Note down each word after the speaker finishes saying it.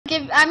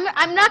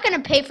I'm not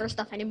gonna pay for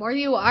stuff anymore.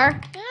 You are.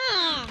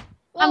 Ah.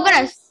 I'm Well,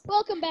 gonna.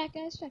 welcome back,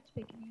 guys. Back to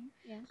picking you.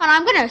 Yeah. And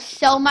I'm gonna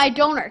sell my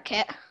donor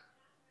kit.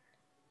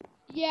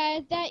 Yeah,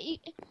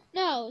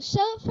 no,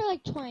 sell it for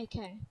like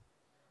 20K.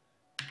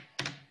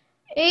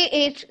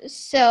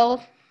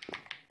 Sell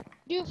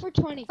Do it for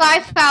 20K.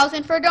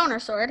 5,000 for a donor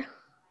sword.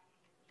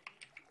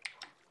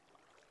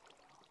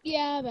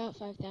 Yeah, about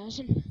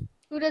 5,000.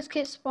 Who does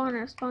kit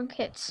spawner? Spawn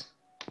kits.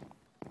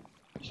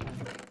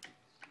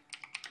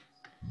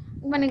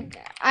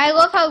 I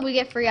love how we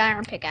get free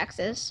iron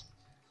pickaxes.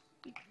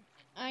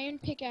 Iron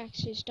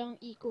pickaxes don't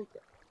equal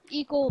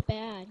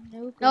bad.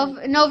 No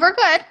good. No, we're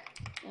good.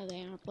 No,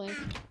 they aren't, Blake.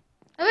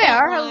 Oh, they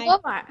are.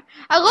 Lie.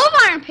 I love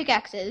iron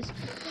pickaxes.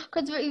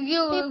 Cause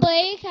you. Hey,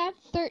 Blake, I have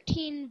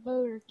 13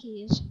 voter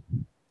keys.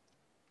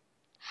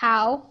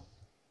 How?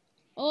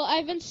 Well,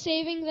 I've been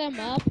saving them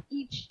up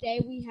each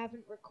day we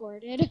haven't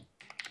recorded.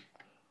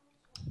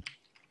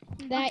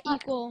 That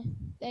equal.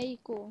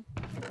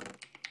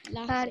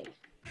 Lots.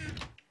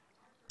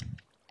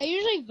 I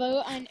usually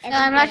vote on every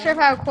I'm not day. sure if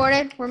I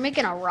recorded. We're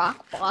making a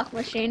rock block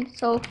machine,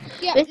 so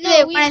Yeah, this no,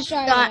 is we when it's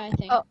started, done. I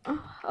think. Oh,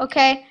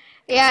 okay.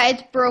 Yeah,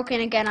 it's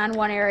broken again on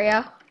one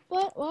area.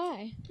 What?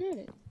 Why?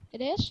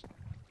 It is?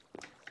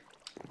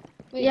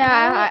 Wait,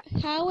 Yeah,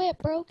 how it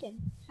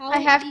broken? I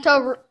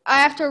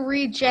have to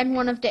regen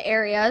one of the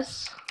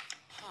areas.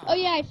 Oh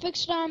yeah, I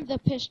fixed the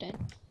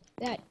piston.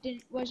 That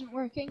wasn't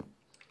working.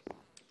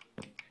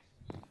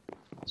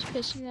 This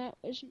piston that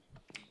wasn't.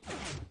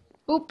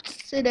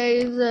 Oops, it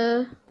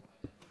is.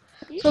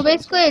 So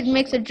basically, it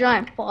makes a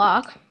giant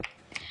block.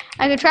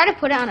 I could try to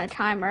put it on a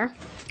timer.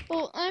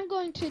 Well, I'm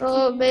going to.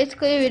 So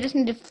basically, we just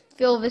need to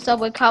fill this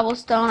up with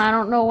cobblestone. I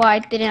don't know why I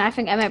didn't. I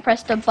think I might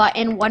press the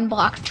button one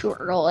block too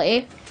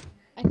early.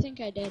 I think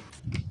I did.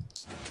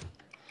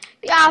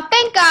 Yeah, I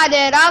think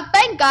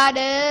I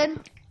did.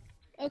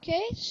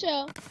 Okay,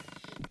 so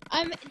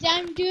I'm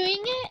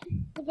doing it.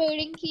 The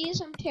voting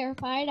keys. I'm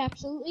terrified,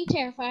 absolutely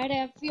terrified. I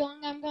have a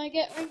feeling I'm gonna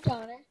get ranked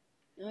honor.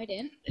 No, I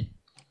didn't.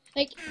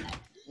 Like.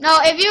 No,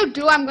 if you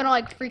do, I'm gonna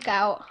like freak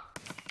out.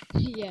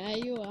 Yeah,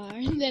 you are.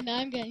 And then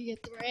I'm gonna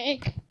get the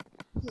rank.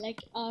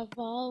 Like I've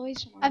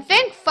always wanted. I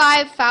think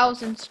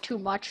 5,000's too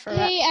much for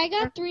that. Hey, I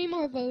got 3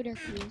 more voter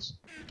keys.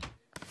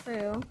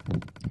 True.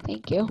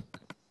 Thank you.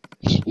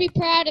 You should be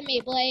proud of me,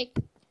 Blake.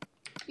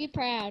 Be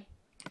proud.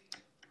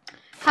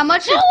 How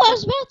much? No, I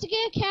was about to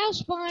get a cow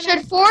spawner.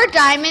 Should 4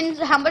 diamonds?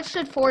 How much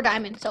should 4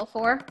 diamonds sell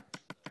for?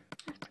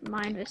 I have to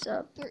mine this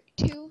up.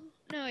 2?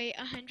 No, wait,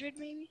 100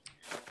 maybe.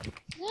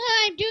 No,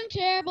 I'm doing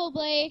terrible,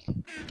 Blake.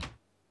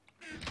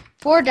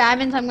 4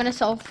 diamonds. I'm gonna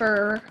sell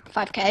for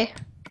 5K.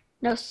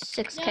 No,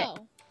 6K.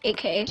 No.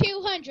 8K.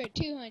 200.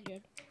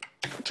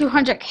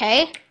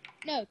 200K?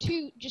 No,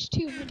 just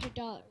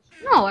 $200.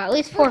 No, at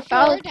least For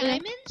 4,000. 4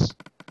 diamonds?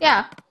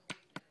 Yeah.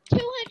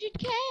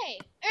 200K.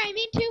 I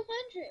mean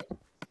 200.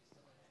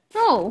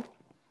 No,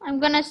 I'm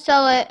gonna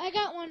sell it. I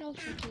got 1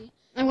 ultra key.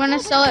 I'm gonna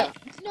sell it.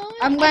 No,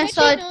 I'm gonna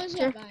sell it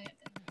to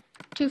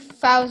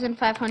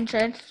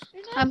 2,500.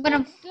 I'm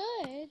gonna.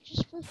 Good,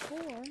 just for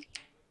 4.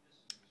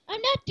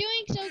 I'm not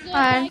doing so good.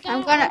 I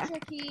got ultra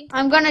key.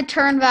 I'm gonna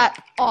turn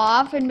that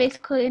off, and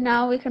basically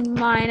now we can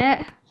mine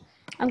it.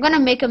 I'm gonna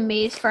make a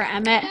maze for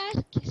Emmett.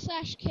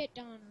 /kit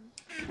donor.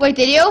 Wait,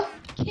 did you?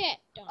 Kit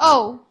donor.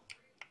 Oh.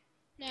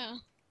 No,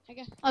 I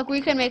got. Like we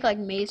can make like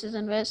mazes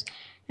in this,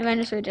 and then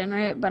just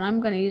regenerate. But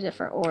I'm gonna use it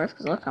for ores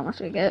because look how much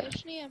we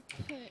get.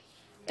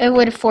 It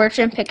would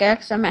fortune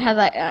pickaxe. I might have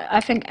that.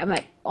 I think I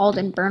might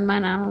Alden burn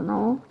mine. I don't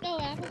know. No,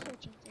 I have a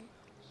fortune.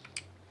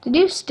 Did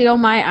you steal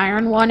my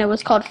iron one? It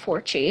was called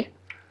Fortune.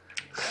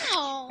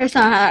 No. It's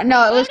not.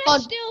 No, it was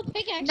called. Steal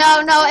pickaxe.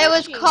 No, it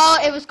was called.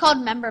 It was called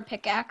member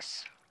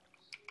pickaxe.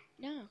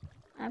 No.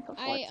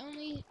 I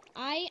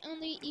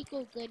only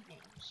equal good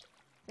names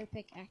for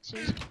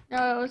pickaxes.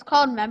 No, it was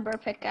called member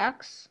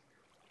pickaxe.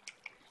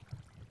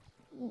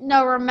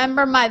 No,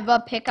 remember my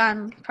pick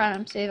on Prime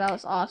MC? That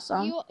was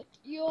awesome.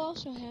 You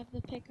also have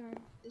the pick on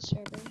the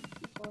server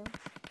before.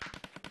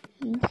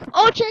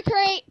 Ultra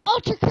crate!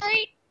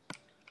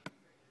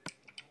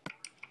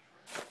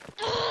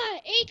 Ah,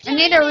 8 diamonds! I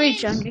need to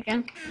regen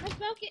again. I was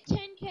about to get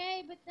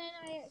 10K, but then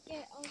I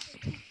get also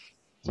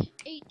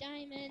 8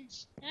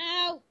 diamonds.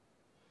 Ow!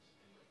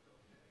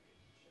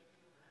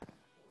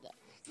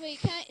 Wait,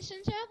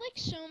 since I have like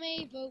so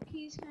many vote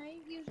keys, can I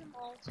use them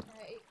all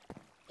tonight?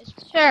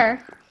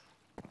 Sure.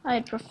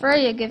 I'd prefer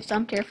you give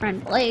some to your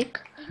friend Blake.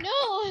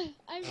 No,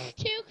 I'm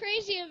too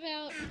crazy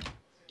about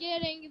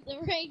getting the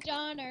ranked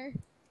honor.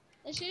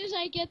 As soon as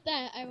I get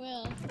that, I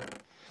will.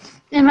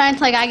 And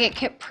mine's like I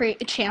get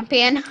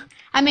champion.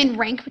 I mean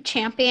rank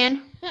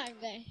champion. I'm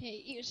gonna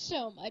hate you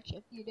so much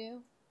if you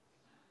do.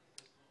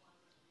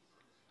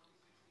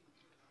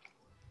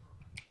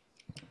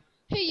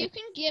 Hey, you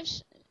can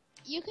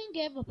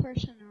give a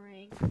person a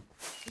rank.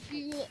 If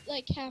you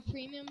like have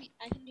premium,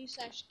 I can do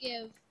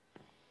 /give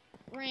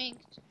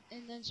ranked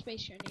and then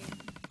space your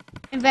name.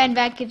 And then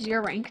that gives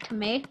your rank to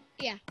me.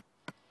 Yeah.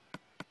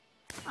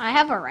 I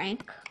have a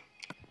rank.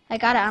 I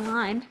got it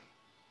online.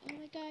 Oh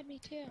my god, me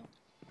too.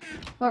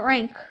 What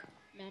rank?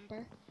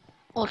 member?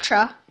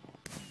 Ultra.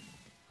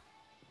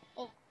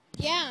 Oh,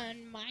 yeah,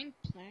 on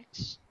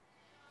Mineplex.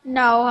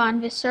 No,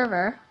 on this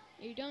server.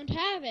 You don't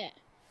have it.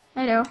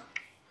 I do.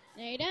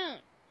 No, you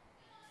don't.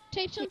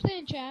 Type something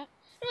in chat.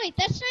 No, wait,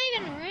 that's not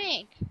even a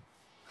rank.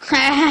 No,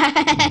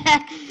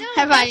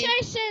 How about that's you? why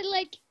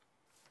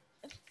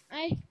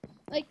I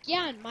said,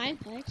 yeah, on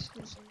Mineplex,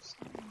 because it's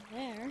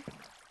there.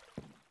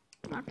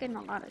 I'm not getting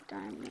a lot of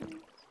diamonds.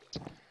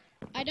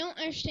 I don't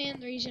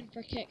understand the reason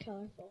for Kit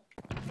Colorful.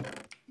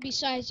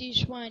 Besides, you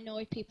just want to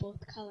annoy people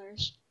with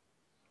colors.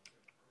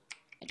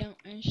 I don't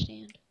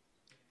understand.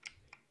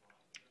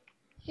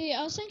 Hey,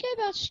 I was thinking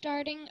about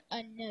starting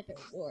another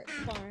wart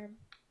farm.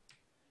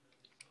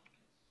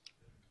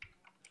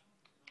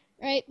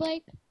 Right,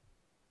 Blake?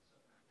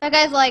 That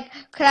guy's like,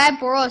 could I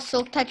borrow a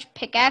Silk Touch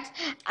pickaxe?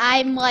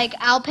 I'm like,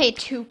 I'll pay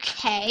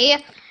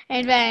 2K.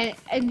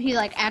 And he's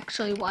like,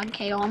 actually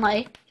 1K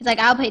only. He's like,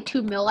 I'll pay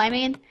 2 mil, I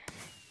mean.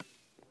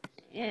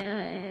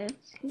 Yeah.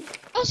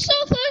 Oh, so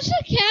close to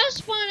the cow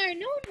spawner.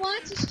 No one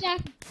wants a stack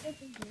of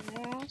flipping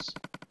grass.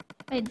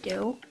 I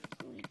do.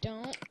 I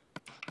don't.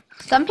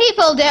 Some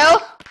people do.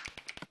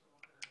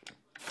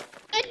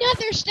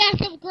 Another stack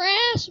of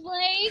grass,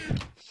 Blake.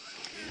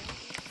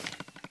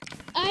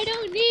 I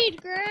don't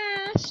need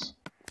grass.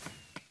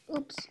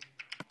 Oops.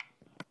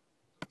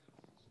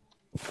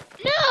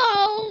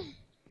 No!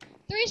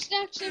 3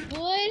 stacks of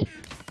wood.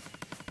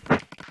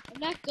 I'm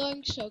not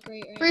going so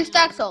great right now. 3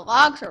 stacks of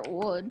logs or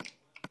wood.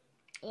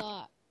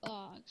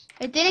 Logs.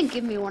 It didn't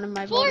give me one of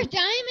my 4 buildings.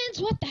 diamonds?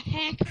 What the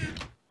heck?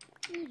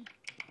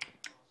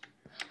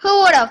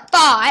 Who would have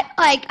thought?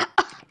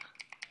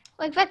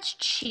 Like that's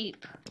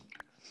cheap.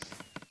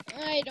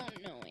 I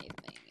don't know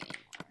anything anymore.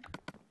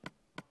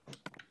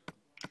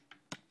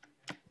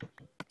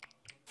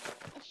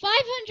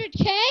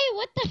 500K?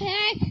 What the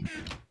heck?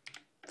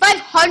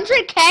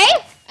 500K?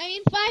 I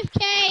mean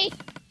 5K.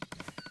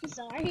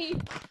 Sorry.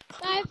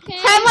 5K.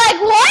 I'm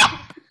like, what?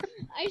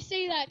 I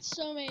say that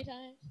so many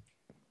times.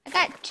 I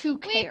got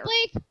 2K. Wait,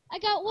 Blake, I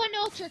got 1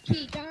 ultra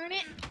key, darn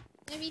it.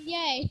 I mean,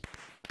 yay.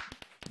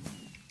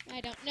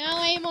 I don't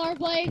know anymore,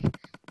 Blake.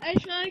 I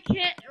just want to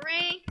get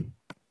rank.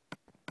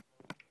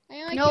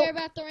 I only care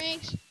about the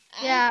ranks.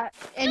 Yeah,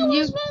 and I you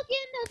will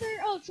get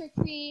another ultra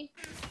key.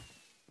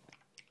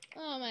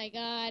 Oh my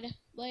god.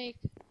 Blake,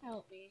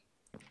 help me.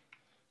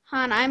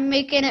 Han, I'm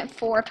making it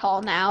 4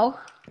 tall now.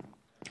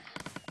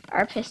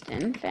 Our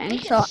piston thing.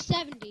 Make So it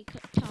 70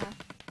 tall.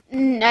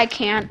 I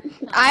can't.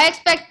 No. I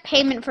expect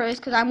payment for this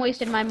because I'm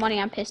wasting my money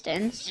on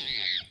pistons.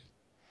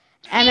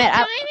 I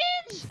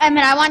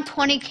mean, I want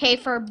 20K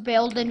for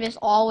building this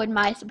all with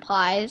my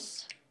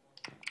supplies.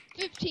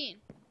 15.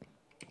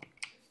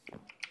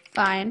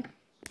 Fine.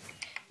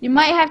 You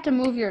might have to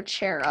move your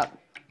chair up.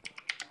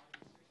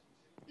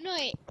 No,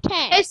 wait,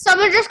 10. Hey,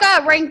 someone just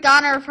got ranked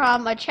honor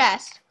from a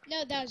chest.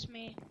 No, that was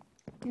me.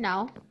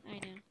 No. I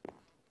know.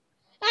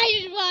 I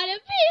just want to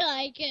be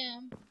like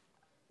him.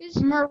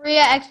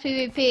 Maria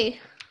XPVP.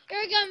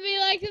 You're gonna be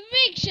like the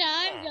big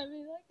shot. I'm gonna be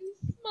like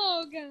the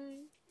small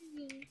guy.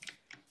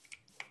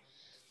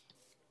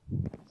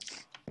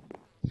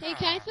 Hey,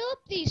 can I fill up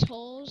these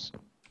holes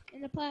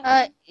in the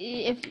platform?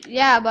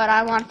 Yeah, but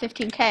I want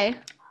 15K.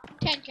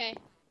 10K.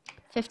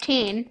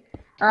 15,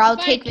 or I'll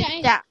Fine, take this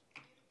okay. down.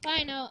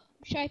 Fine.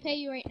 Should I pay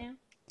you right now?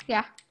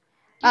 Yeah.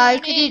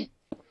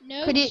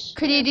 Could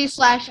Could you do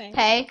slash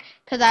pay?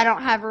 Because I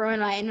don't have room in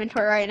my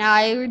inventory right now.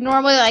 I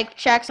normally like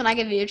checks and I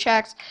give you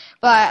checks,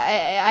 but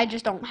I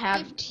just don't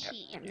have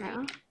 15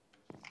 now.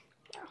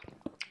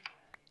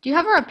 Do you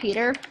have a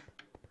repeater?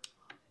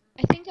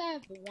 I think I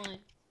have 1.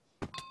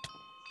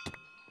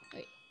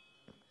 Wait.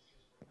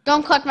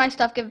 Don't collect my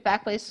stuff. Give it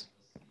back, please.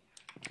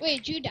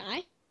 Wait, did you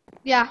die?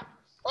 Yeah.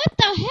 What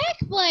the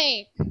heck,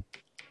 Blake?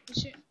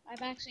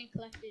 I've actually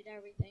collected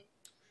everything.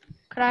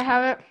 Could I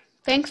have it?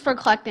 Thanks for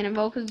collecting it,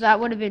 because that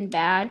would have been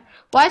bad.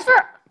 Why is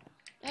there...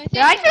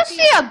 Did I just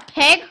see a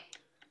pig?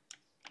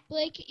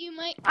 Blake, you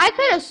might... I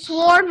could have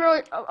sworn...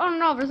 Oh,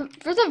 no,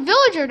 there's a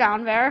villager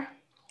down there.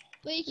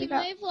 Blake, you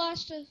might have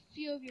lost a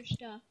few of your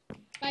stuff.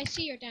 I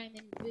see your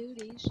diamond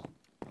booties.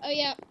 Oh,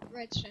 yeah,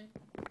 redstone.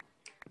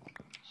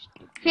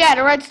 Yeah,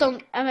 the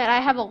redstone... I mean, I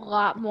have a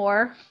lot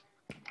more.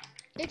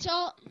 It's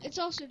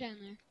also down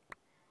there.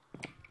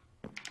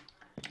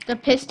 The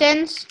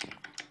pistons.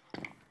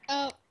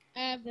 Oh, I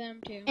have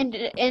them too.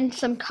 And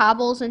some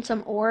cobbles and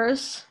some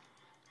ores.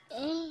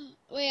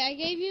 Wait, I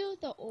gave you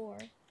the ore.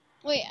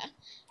 Wait,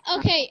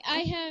 okay, I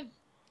have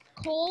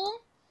coal,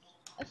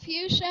 a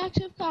few stacks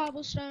of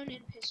cobblestone,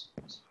 and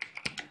pistons.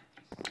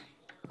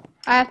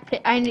 I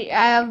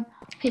have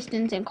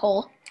pistons and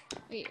coal.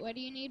 Wait, what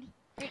do you need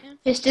right now?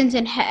 Pistons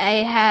and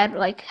I had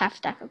like half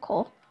stack of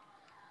coal.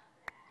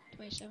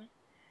 27.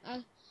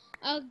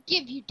 I'll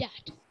give you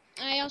that.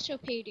 I also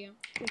paid you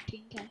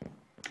 15K.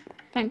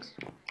 Thanks.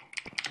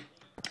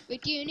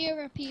 Wait, do you need a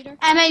repeater?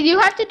 I mean, you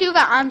have to do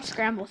that on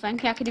scramble thing.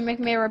 Yeah, can you make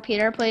me a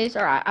repeater, please?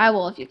 Or I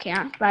will if you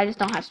can. But I just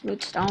don't have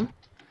smooth stone.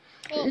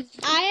 Well,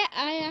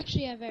 I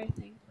actually have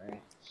everything for it.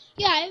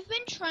 Yeah, I've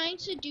been trying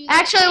to do that.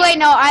 Actually, wait,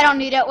 no, I don't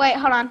need it. Wait,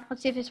 hold on.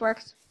 Let's see if this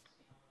works.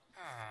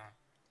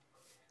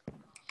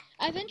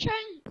 I've been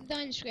trying the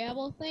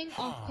unscrabble thing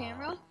off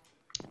camera.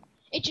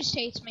 It just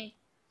hates me.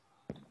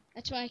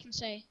 That's what I can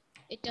say.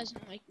 It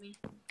doesn't like me.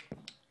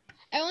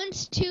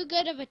 Everyone's too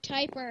good of a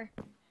typer.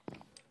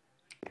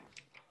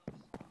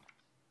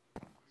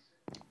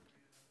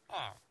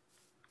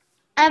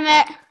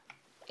 Emmett,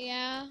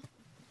 Yeah.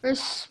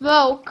 there's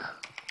smoke.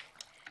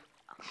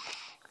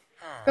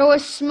 There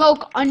was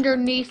smoke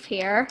underneath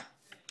here.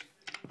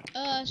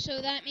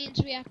 So that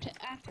means we have to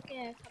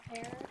get a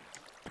comparator.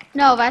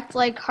 No, that's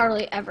like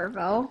hardly ever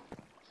though.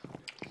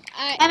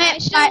 I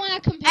still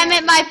want to compare.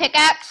 Emmett, my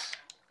pickaxe.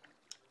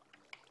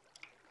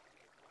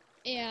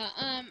 Yeah,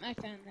 I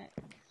found that.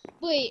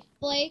 Wait,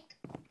 Blake,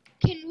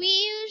 can we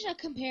use a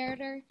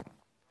comparator?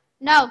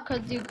 No,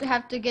 because you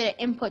have to get an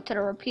input to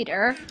the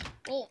repeater.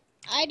 Well,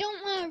 I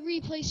don't want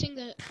replacing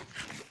the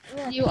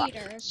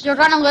repeaters. You're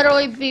gonna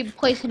literally be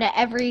placing it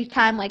every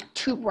time like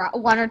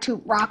one or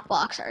two rock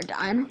blocks are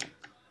done.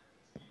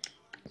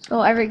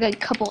 So every good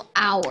couple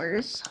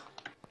hours.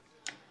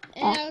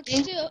 And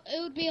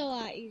it would be a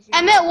lot easier.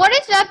 Emmett, what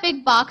is that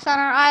big box on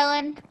our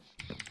island?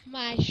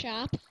 My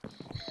shop.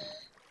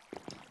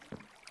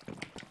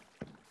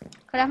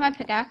 Could I have my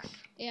pickaxe?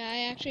 Yeah,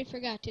 I actually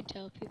forgot to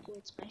tell people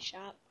it's my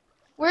shop.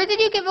 Where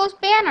did you get those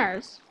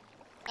banners?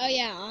 Oh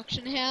yeah,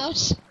 auction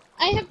house.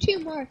 I have 2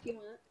 more if you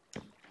want.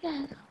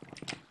 Yeah.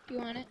 You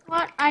want it?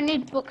 What? I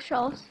need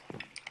bookshelves.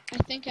 I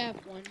think I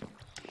have 1.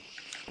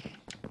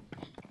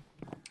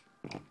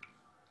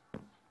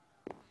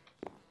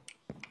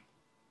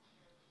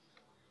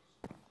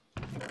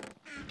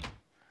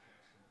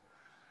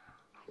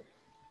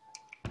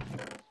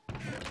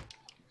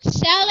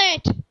 Sell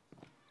it!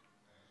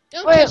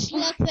 Don't just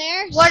look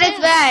there. What is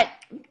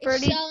that?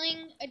 It's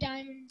selling a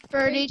diamond.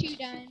 32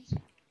 diamonds.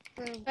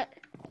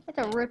 That's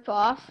a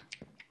rip-off.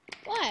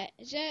 What?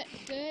 Is that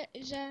good?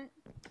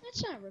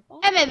 That's not a rip-off.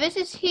 Emmett, this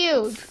is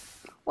huge.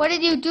 What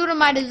did you do to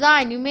my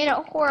design? You made it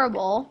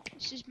horrible.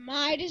 This is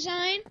my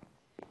design.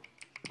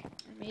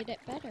 I made it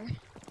better.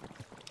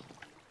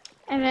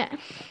 Emmett,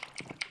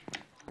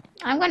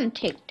 I'm gonna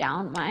take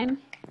down mine.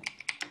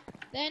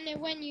 Then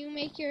when you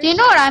make your... Do you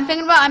know what I'm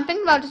thinking about? I'm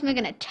thinking about just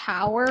making a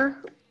tower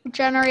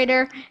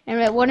generator, and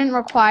it wouldn't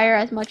require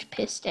as much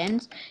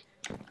pistons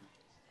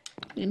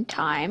in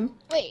time.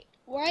 Wait,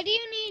 why do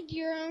you need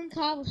your own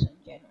cobblestone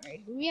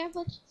generator? We have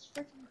like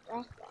freaking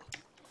rock block.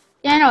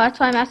 Yeah, I know. That's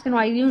why I'm asking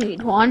why you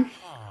need one.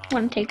 I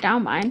want to take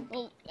down mine.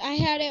 Well, I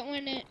had it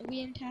when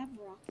we didn't have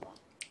a rock block.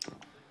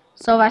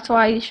 So that's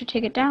why you should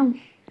take it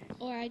down.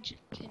 Or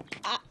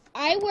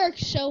I worked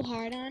so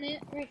hard on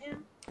it right now.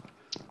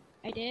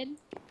 I did.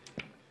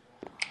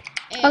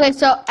 And okay,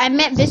 so I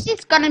meant this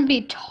is gonna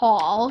be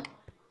tall.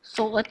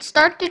 So let's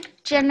start the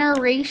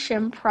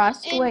generation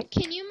process. Wait,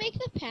 can you make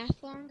the path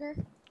longer?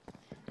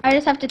 I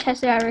just have to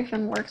test that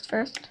everything works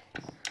first.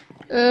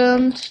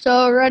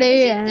 So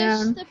ready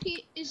and.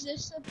 Is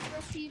this the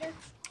repeater?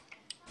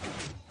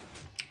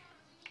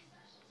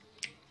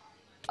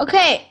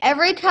 Okay,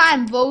 every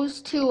time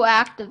those 2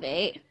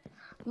 activate,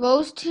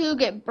 those 2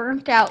 get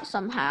burnt out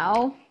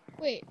somehow.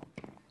 Wait,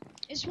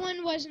 this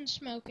one wasn't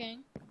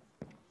smoking.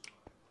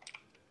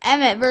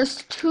 Emmett,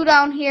 there's 2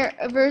 down here.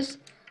 There's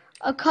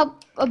a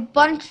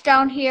bunch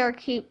down here.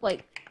 Keep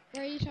like.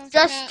 Where are you talking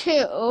just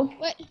about?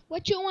 2.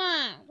 What you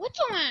want? What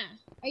you want?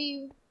 Are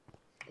you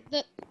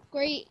the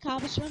great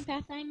cobblestone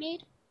path I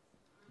made?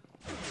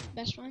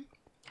 Best one.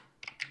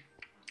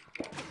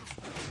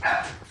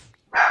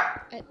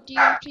 Do you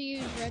have to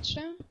use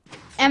redstone?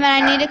 Emmett,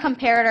 I need a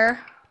comparator.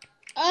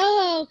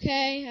 Oh,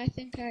 okay. I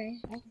think I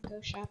can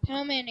go shop.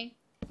 How many?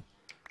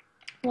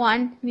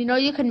 1. You know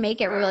you can make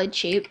it really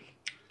cheap.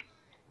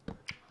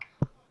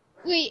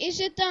 Wait, is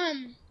it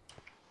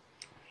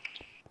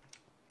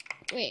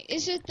Wait,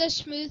 is it the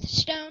smooth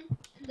stone?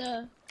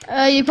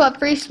 You put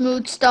 3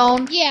 smooth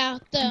stone. Yeah,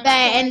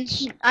 then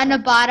on the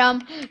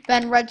bottom,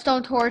 then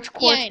redstone torch,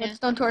 quartz, yeah,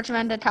 redstone torch, and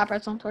then the top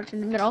redstone torch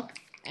in the middle.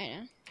 I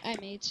know. I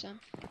made some.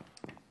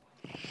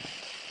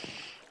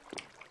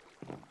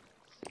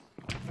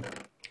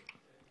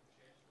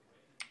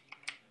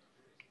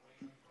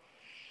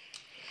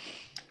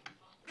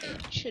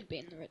 It should be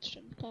in the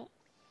redstone pot.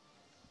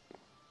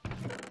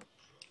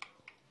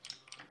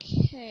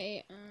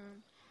 Okay,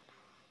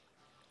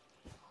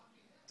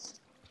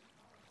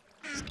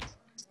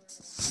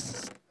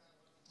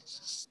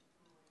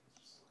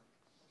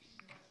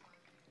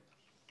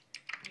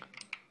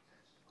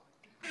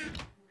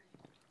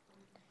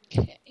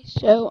 Okay,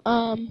 so,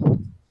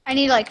 I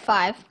need like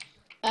 5.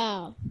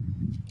 oh.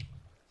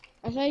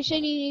 I thought you said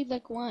you need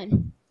like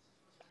 1.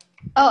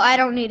 Oh, I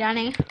don't need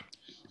any.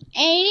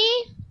 80?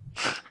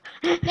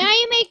 Now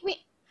you make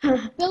me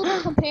build a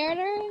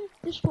comparator,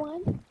 just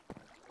 1?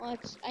 Well,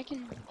 I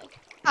can, like...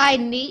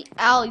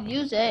 I'll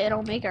use it.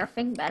 It'll make our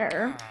thing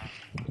better.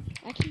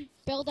 I can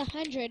build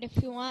 100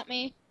 if you want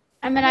me.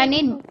 I mean, I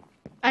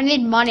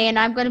need money, and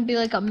I'm gonna be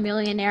like a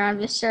millionaire on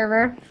this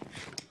server.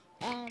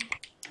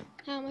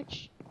 How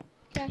much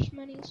cash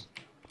monies?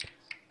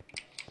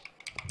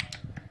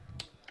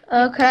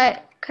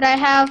 Could I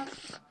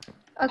have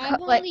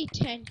I'm only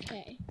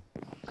 10K.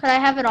 Could I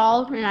have it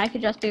all, and I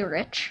could just be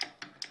rich?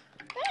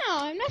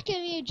 I'm not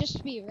giving you just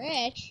to be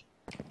rich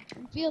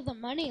and feel the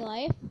money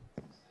life.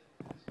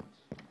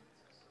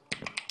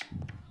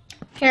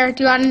 Here,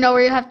 do you want to know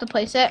where you have to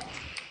place it?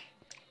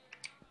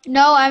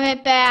 No, I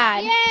meant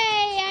bad. Yay!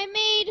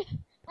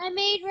 I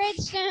made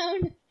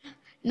redstone.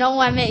 No,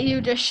 I meant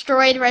you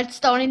destroyed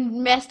redstone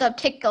and messed up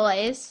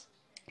tickleys.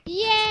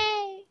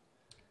 Yay!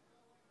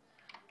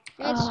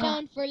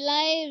 Redstone for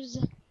lives.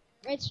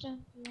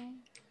 Redstone for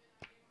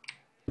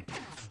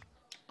lives.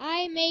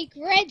 I make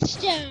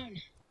redstone.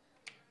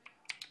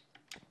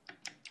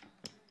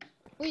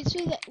 Wait, so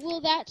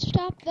will that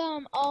stop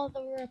all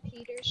the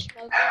repeaters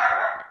smoking?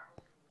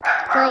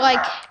 For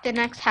like the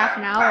next half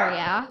an hour,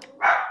 yeah.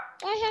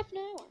 Why half an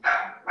hour?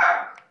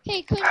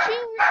 Hey, couldn't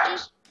you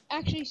just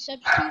actually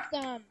substitute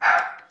them?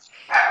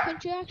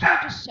 Couldn't you actually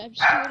just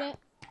substitute it?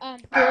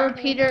 The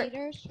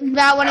repeaters.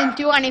 That wouldn't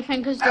do anything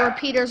because the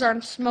repeaters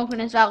aren't smoking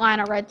as that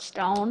line of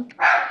redstone.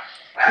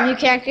 And you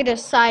can't get a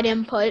side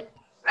input.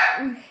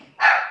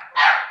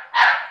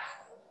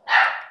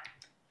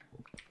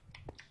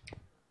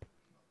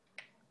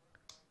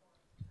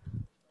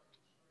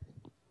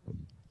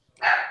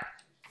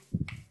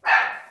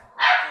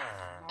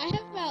 I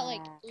have about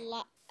like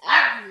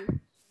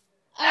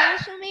I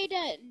also made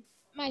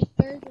my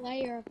 3rd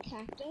layer of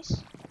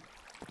cactus.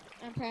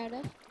 I'm proud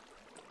of.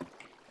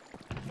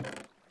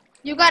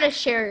 You gotta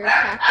share your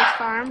cactus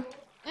farm.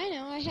 I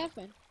know, I have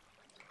one.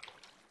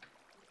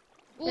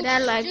 Well, But I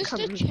like just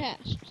a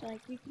chest,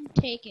 like you can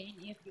take it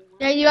if you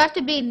want. Yeah, you have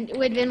to be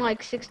within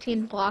like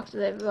 16 blocks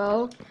of it,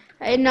 though.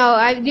 You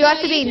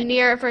have to be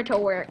near it for it to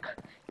work.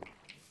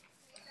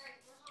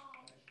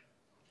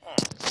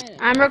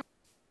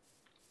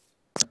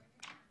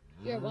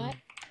 You're what?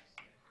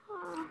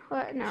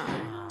 What?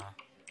 No.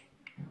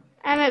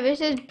 This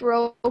is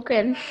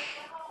broken.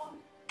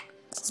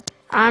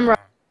 I'm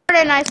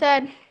recording, I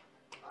said.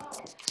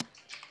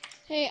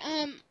 Hey,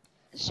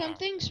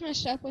 something's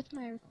messed up with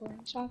my recording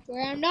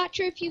software. I'm not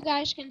sure if you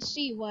guys can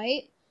see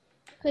white,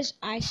 because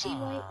I see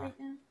white right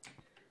now.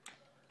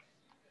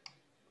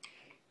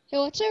 Hey,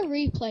 what's a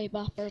replay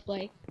buffer,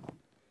 Blake?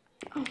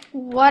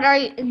 What are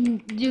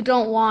you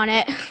don't want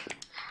it.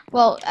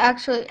 Well,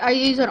 actually, are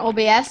you using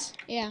OBS?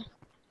 Yeah.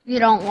 You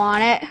don't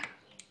want it.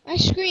 My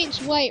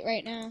screen's white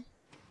right now.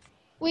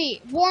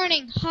 Wait,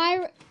 warning,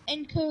 high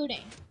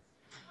encoding.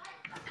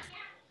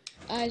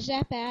 Is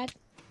that bad?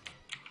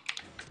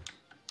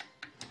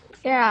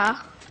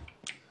 Yeah.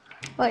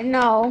 But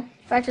no,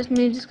 that just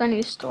means it's gonna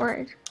use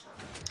storage.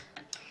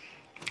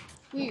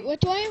 Wait,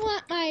 what do I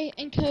want my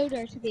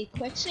encoder to be?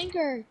 QuickSync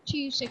or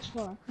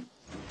 264?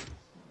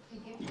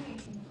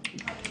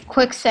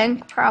 Quick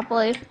sync,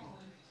 probably.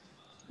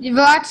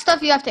 That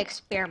stuff you have to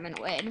experiment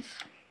with.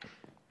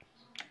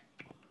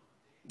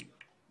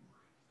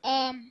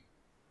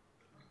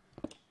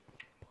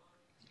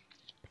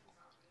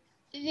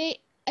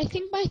 I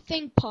think my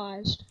thing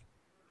paused.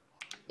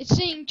 It's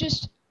saying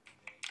just...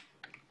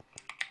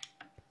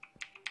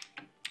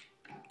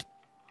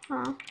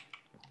 Huh.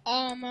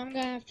 I'm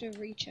gonna have to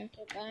recheck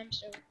it, but I'm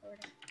still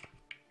recording.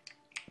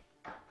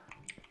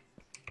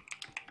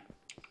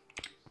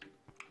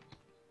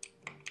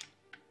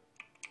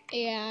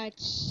 Yeah,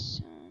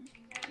 it's...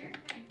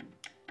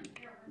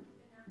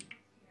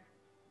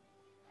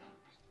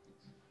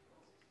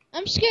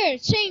 I'm scared.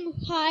 It's saying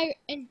high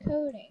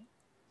encoding.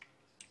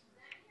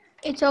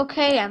 It's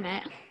okay,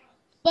 Emmett.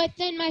 But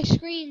then my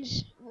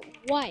screen's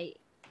white.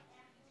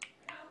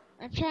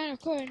 I'm trying to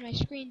record and my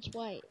screen's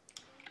white.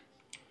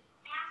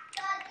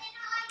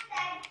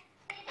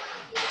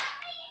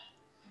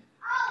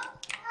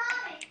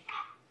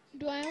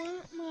 Do I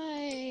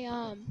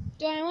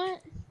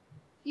want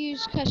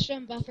use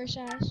custom buffer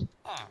size?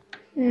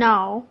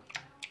 No.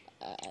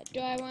 Do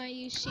I want to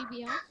use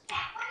CBR?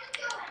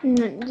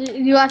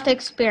 You have to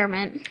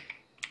experiment.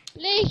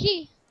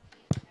 Blakey!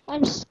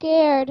 I'm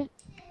scared.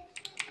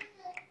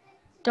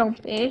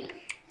 Don't be.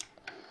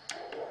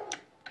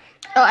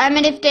 Oh, I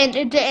mean,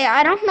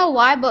 I don't know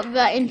why, but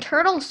the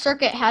internal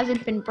circuit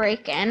hasn't been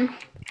breaking.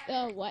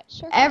 The what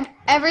circuit?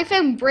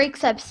 Everything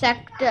breaks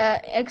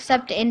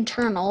except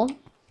internal.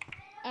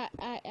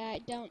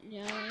 I don't know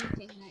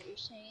anything that you're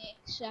saying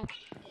except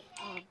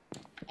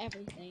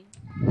everything.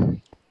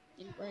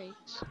 It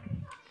breaks.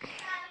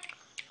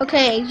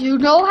 Okay, you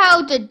know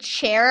how the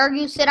chair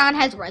you sit on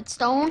has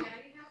redstone?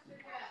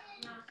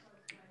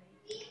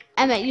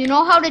 Emmett, you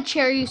know how the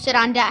chair you sit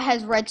on that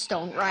has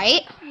redstone,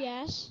 right?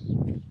 Yes.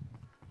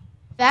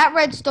 That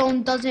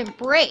redstone doesn't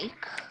break.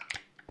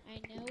 I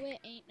know it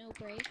ain't no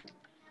break.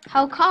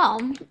 How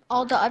come?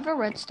 All the other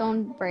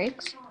redstone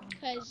breaks.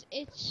 Because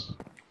it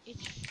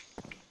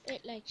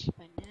likes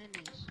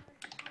bananas.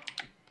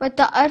 But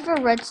the other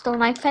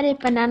redstone, I fed it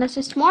bananas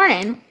this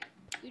morning.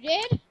 You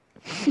did?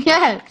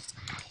 Yes.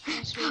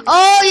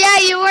 Oh yeah,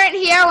 you weren't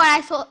here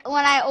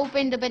when I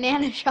opened the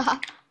banana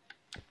shop.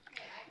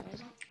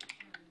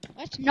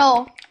 What?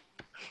 No.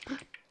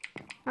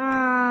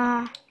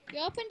 You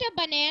opened a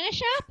banana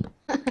shop?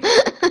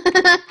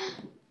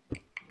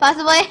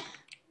 Possibly.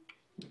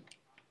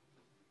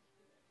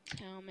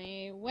 Tell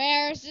me,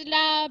 where's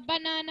the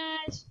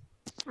bananas?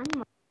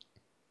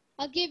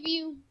 I'll give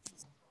you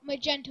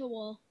magenta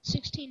wool.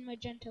 16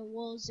 magenta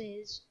wools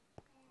is.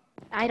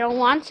 I don't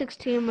want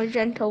 16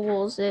 magenta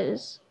wools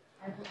is.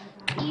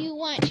 You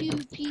want 2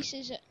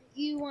 pieces.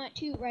 You want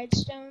 2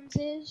 redstones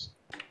is.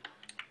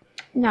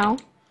 No.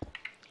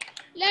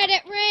 Let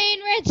it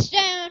rain,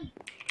 redstone.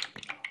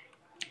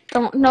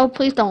 No,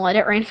 please don't let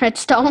it rain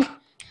redstone.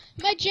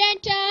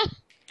 Magenta.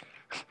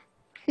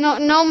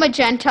 No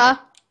magenta.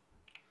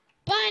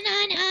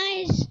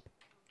 Bananas.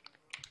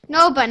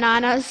 No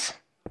bananas.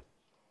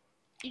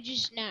 You're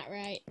just not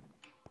right.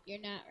 You're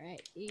not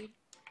right, dude.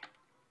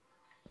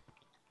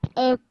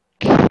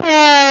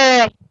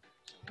 Okay.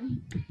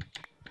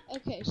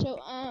 Okay, so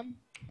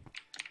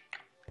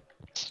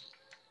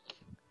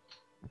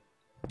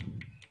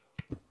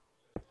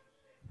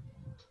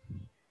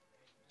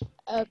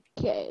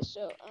Okay,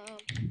 so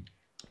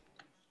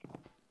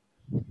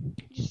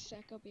just a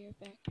sec, I'll be right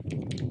back.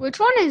 Which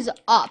one is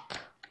up?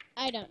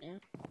 I don't know.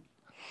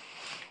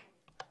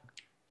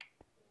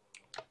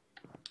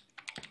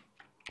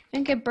 I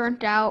think it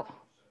burnt out.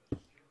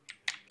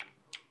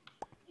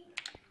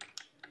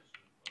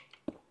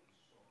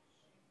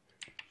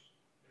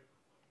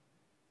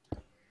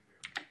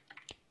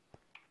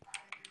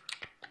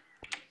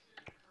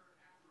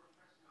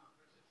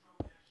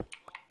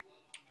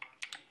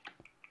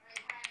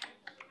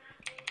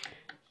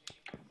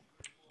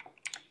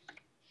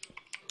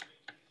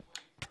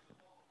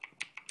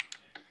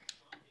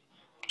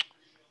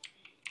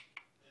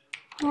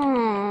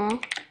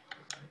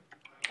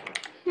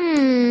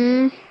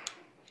 Hmm.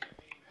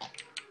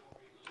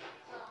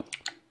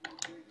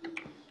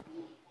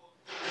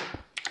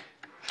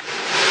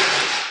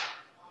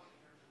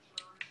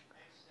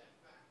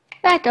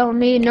 That don't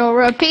need no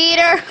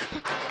repeater.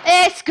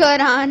 It's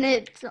good on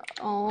its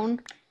own.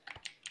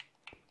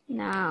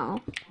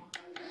 Now.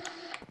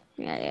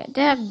 Yeah,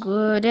 they're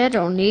good. They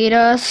don't need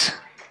us.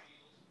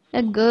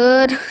 They're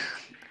good.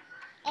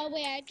 Oh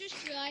wait, I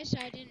just realized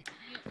I didn't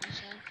mute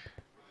myself.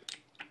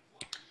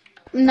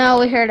 No,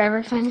 we heard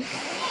everything.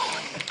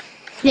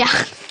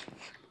 Yeah.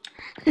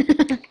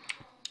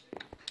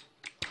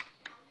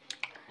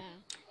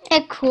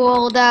 It's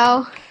cool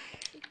though.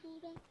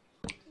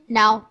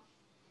 No.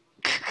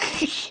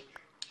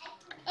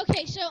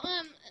 Okay, so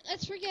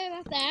let's forget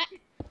about that.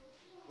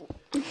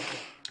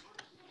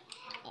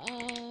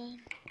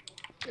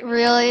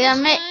 Really?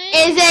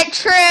 Is it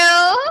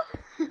true?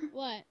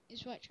 What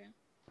is what true?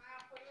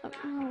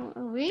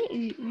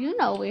 You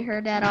know we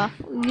heard that off.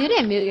 You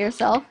didn't mute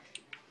yourself.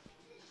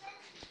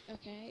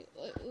 Okay,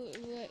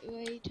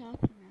 what are you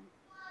talking about?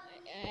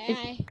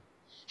 I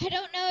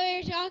don't know what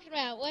you're talking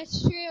about.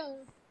 What's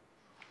true?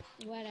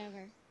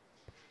 Whatever.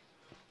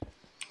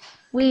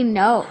 We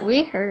know.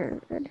 We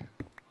heard.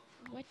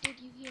 What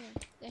did you hear?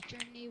 That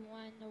Germany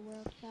won the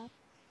World Cup?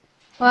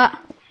 What?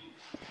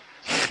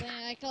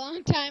 Something like a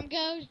long time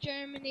ago,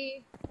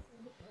 Germany.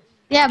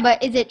 Yeah,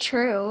 but is it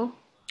true?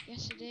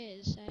 Yes, it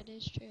is. That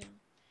is true.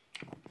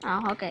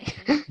 Oh, okay.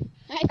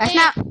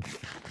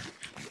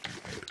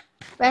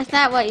 That's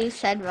not what you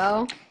said,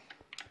 though.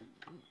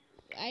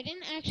 I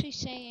didn't actually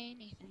say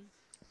anything.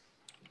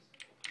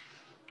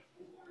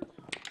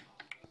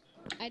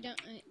 I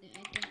don't know.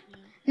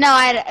 No,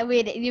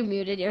 you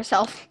muted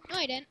yourself. No,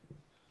 I didn't.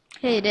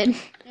 Yeah, you did.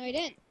 No, I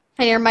didn't.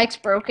 And your mic's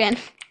broken.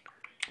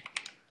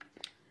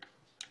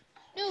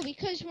 No,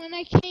 because when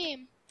I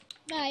came,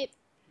 my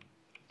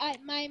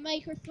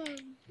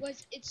microphone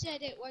it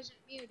said it wasn't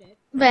muted.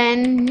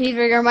 Then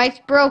either your mic's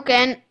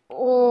broken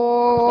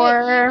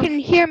or... But you can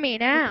hear me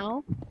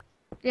now.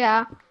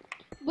 Yeah.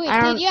 Wait,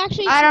 did you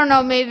actually... I don't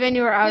know, maybe when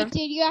you were out of...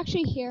 Did you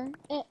actually hear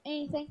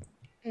anything?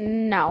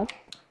 No.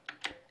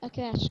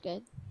 Okay, that's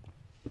good.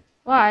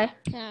 Why?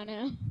 I don't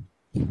know.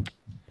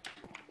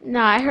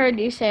 No, I heard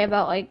you say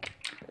about, like,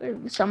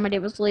 somebody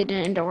was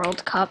leading into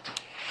World Cup.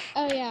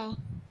 Oh, yeah.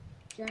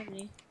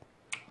 Germany.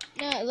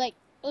 No, like,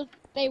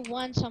 they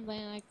won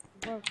something like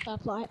World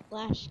Cup a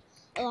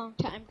long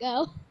time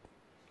ago.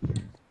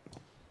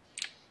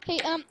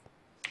 Hey,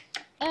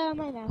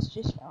 my mouse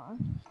just fell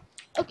on.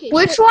 Okay,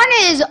 Which one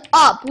is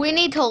up? We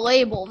need to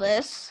label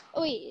this.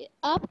 Oh, wait,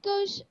 up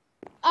goes...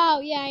 Oh,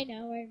 yeah, I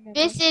know, I remember.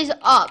 This is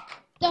up.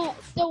 The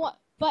what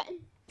button?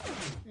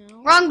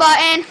 No. Wrong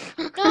button.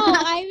 No,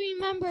 I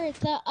remember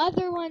the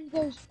other one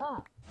goes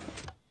up.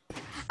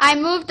 I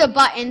moved the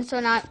button, so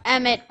now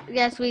Emmett,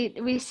 yes,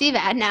 we see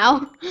that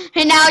now.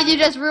 And now you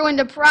just ruined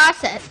the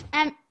process.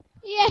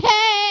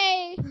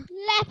 Yay!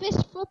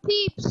 Lapis for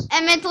peeps.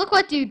 Emmett, look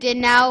what you did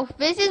now.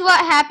 This is what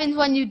happens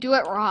when you do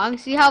it wrong.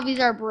 See how these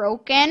are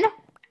broken?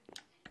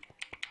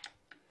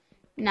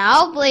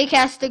 Now Blake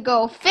has to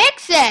go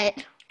fix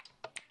it.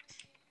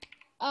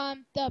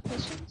 The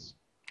pistons?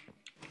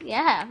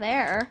 Yeah,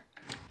 there.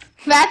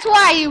 That's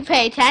why you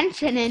pay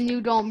attention and you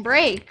don't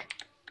break.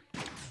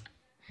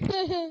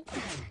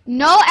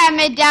 No,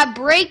 Emmett, Dad,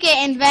 break it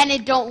and then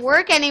it don't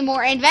work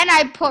anymore. And then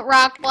I put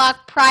rock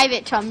block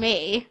private to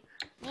me.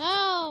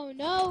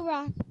 No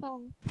rock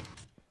block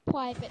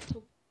private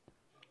to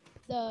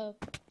the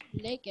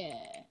lake.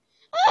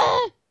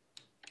 Ah!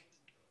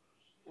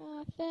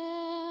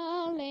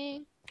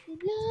 Falling in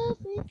love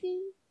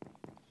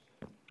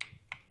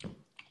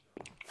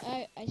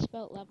I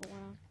spelled level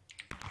wrong.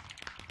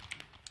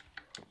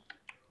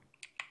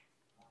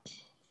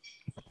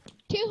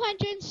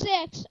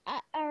 206.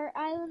 Our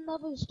island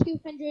level is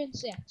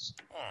 206.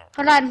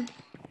 Hold on.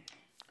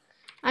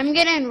 I'm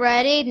getting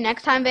ready.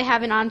 Next time they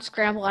have an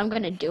unscramble, I'm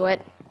gonna do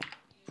it.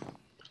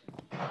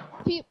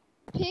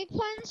 Pig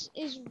Puns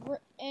is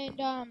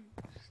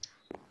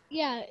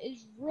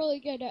is really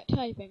good at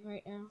typing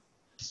right now.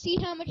 See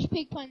how much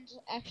Pig Puns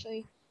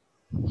actually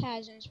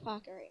has in his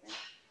pocket right now.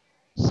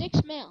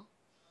 6 mil.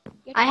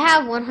 Good I job.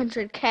 have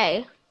 100K.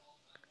 I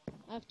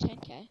have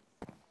 10K.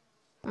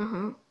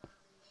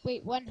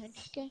 Wait,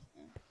 100K?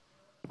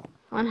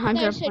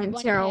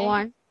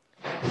 100.01.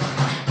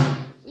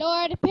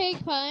 Lord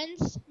Pig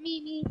Puns.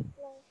 Me.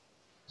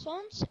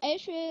 I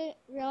just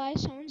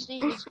realized someone's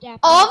name is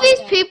Dapper. All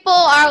these people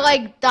are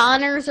like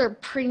Donners or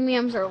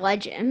Premiums or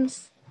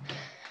Legends.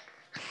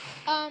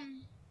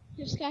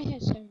 This guy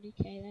has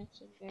 70K.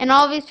 That's embarrassing. And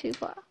all these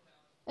people are.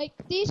 Like,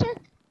 these are...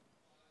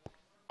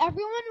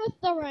 Everyone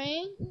with the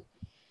rank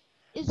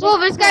is... Well,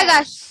 this guy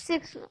got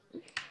 6...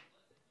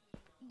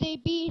 They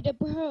be the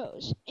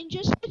bros. And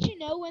just to let you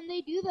know, when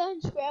they do the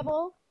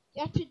unscramble,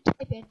 you have to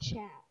type in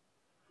chat.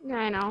 Yeah,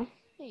 I know.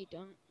 No, you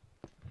don't.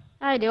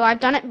 I do. I've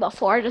done it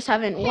before. I just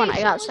haven't won.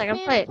 I got second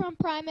place. From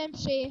Prime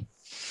MC.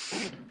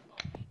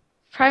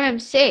 Prime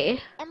MC?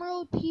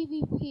 Emerald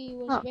PvP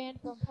was banned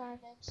from Prime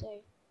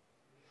MC.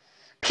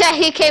 Yeah,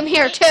 he came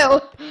here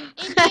too.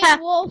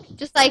 Wolf.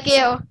 Just like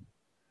you.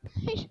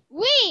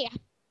 Wee!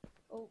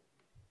 Oh.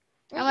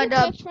 Were you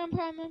kicked from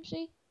Prime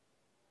MC?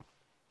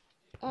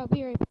 I'll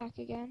be right back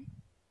again.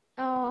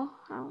 Oh.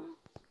 Come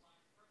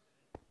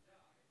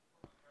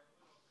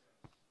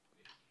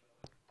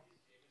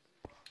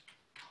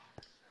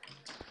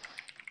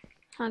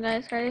on,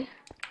 guys, ready?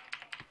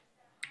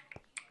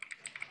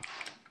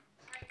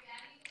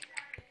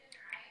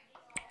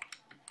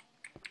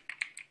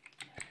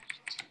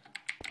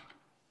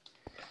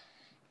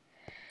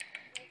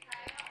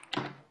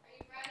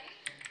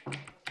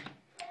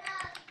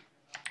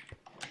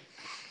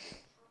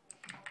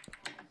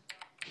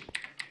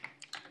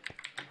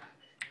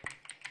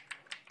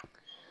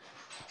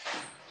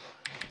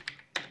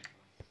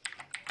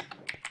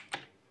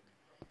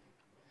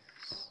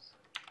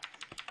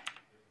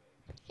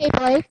 Hey,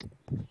 Blake.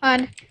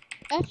 On.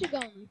 I have to go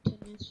in like 10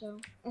 minutes, so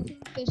I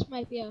think this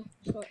might be a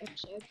short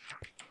episode.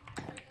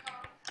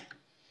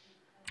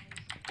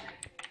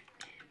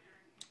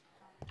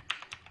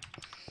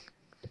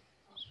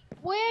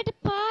 Where the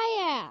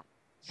pie at?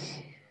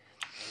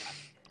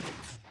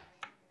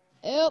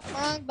 Oh,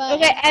 wrong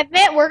button. Okay,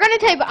 admit we're gonna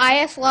type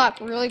IS lock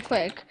really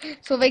quick,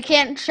 so they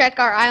can't check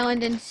our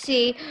island and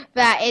see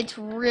that it's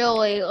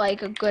really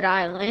like a good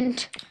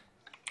island.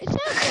 It's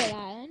not a good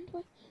island.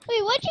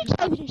 Wait, what'd you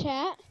type in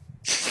chat?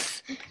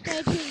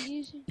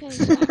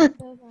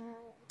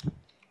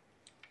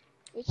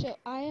 Wait, so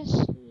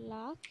IS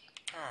lock?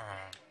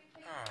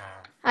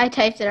 I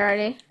typed it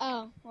already.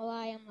 Oh, well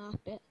I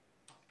unlocked it.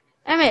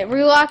 Emmett,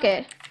 relock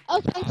it.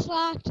 Okay, it's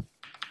locked.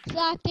 It's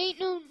locked. Ain't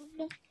no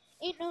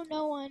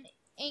one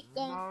ain't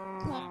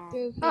gonna come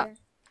through here.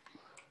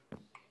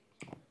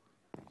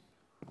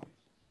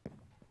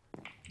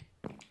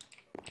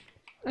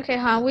 Okay,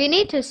 hon, we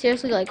need to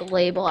seriously like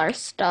label our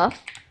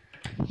stuff.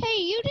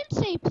 Hey, you didn't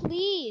say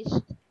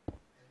please.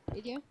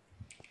 Did you?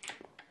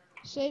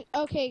 Say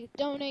okay,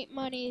 donate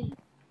money.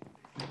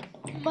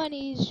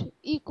 Money's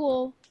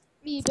equal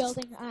me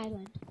building an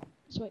island.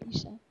 Is what you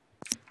said.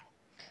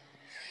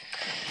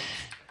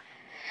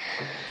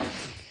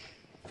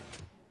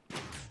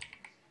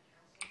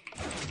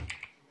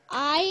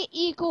 I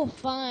equal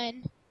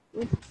fun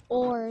with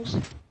ores.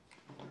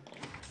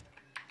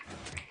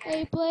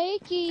 Hey,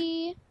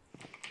 Blakey.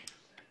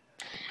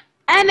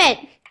 Emmett!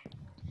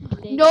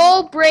 Licky.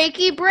 No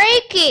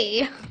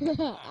breaky.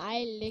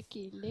 I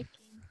licky.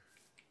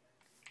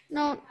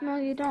 No,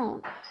 you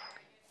don't.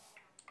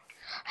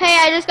 Hey,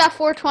 I just got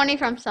 420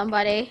 from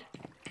somebody.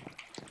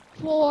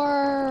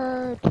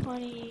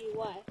 420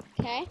 what?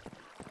 Okay?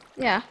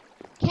 Yeah.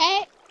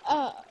 Okay?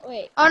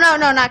 Wait. Oh, no,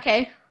 not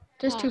K.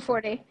 Just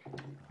 240.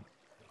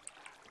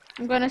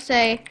 I'm gonna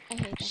say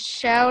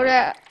shout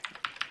out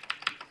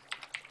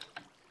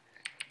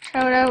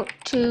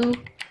to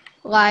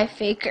Live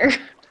Faker.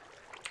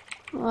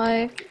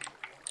 Live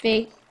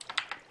Faker.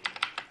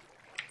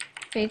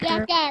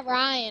 That guy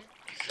Ryan.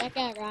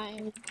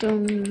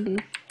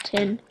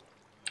 Donating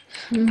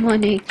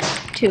money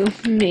to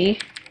me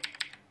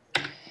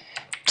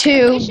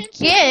to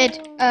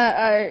get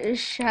a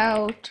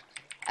shout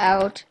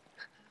out.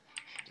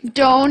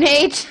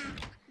 Donate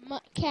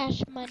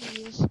cash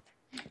monies.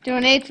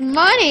 Donate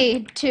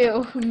money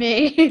to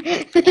me.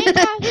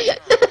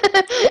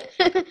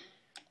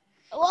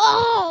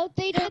 Whoa!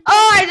 They did.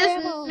 Oh, I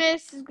just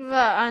missed the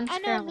unscramble. I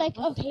know. I'm like,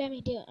 okay, let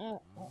me do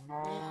it.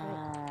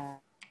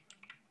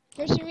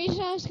 For some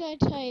reason, I was gonna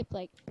type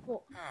like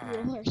rule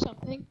or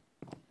something.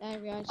 I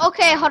realized.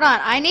 Okay, hold on.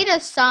 I need a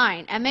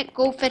sign. Emmett,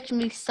 go fetch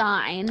me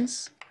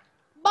signs.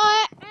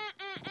 But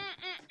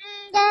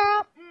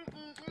girl.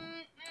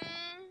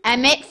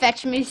 Emmett,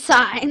 fetch me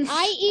signs.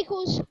 I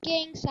equals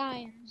gang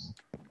signs.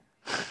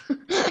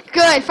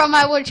 Good, from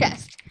my wood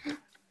chest.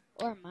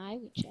 Or my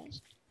wood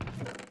chest.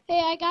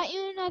 Hey, I got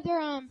you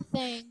another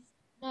thing.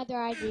 Another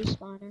ID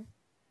spawner.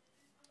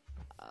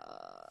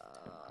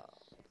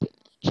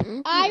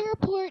 I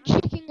report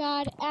Chicken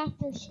God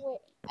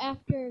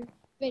after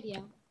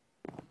video.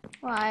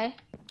 Why?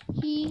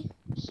 He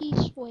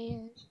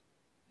swears.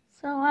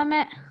 So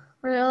Emmett,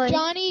 really?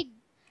 Johnny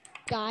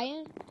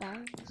Guyan?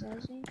 Is that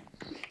his name?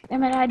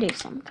 Emmett, I do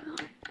something.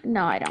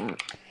 No, I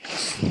don't.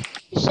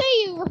 You say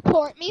you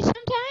report me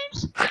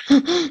sometimes?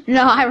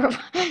 I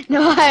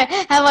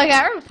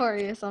report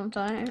you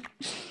sometimes.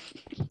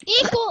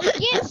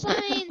 Get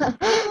signs.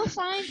 Equal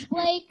signs,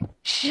 Blake.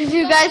 If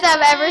you guys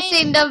have ever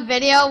seen the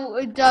video,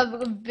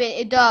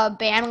 the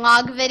ban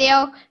log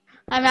video,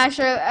 I'm not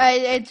sure.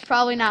 It's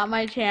probably not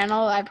my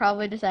channel. I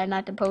probably decided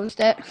not to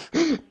post it.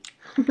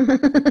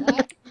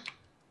 What?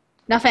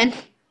 Nothing.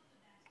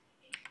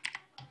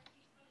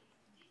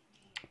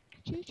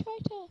 Did you try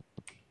to?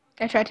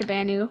 I tried to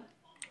ban you.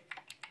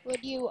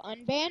 Would you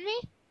unban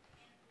me?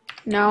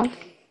 No.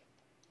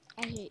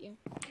 I hate you.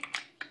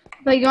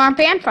 But you aren't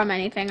banned from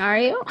anything, are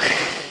you?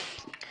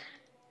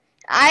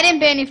 I didn't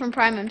ban you from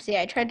Prime MC.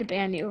 I tried to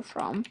ban you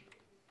from.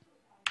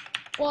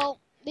 Well,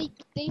 they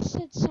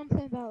said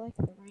something about like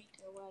the rank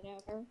or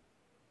whatever.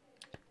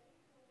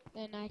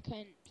 Then I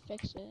couldn't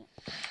fix it.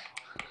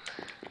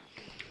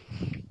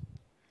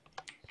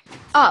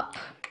 Up.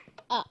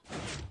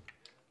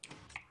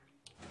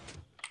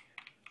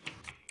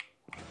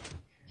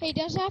 Hey,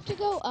 does it have to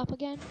go up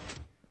again?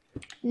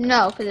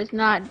 No, because it's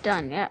not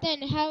done yet.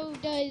 Then how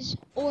does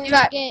orange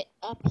get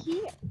up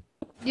here?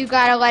 You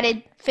gotta let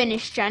it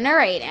finish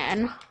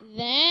generating.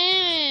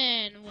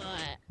 Then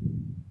what?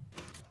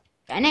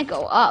 Then it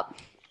go up.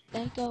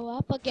 Then go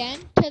up again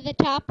to the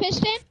top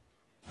piston?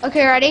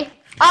 Okay, ready?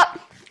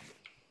 Up!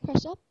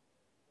 Press up.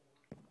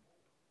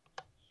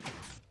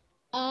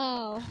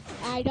 Oh,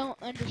 I don't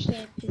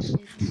understand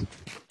pistons.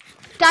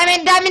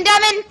 Diamond!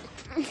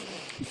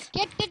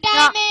 Get the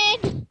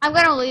diamond! No, I'm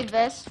gonna leave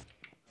this.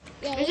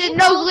 Yeah, Leave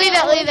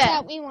it. Leave it.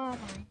 That we want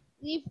mine.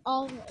 Leave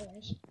all the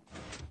ores.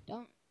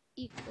 Don't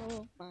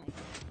equal mine.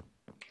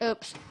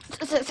 Oops.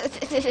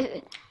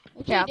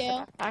 What Yeah,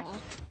 you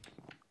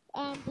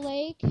do?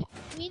 Blake,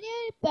 we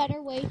need a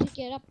better way to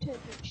get up to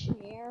the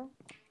chair.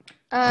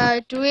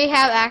 Do we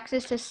have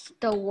access to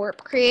the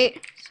warp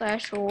create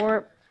 /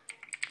 warp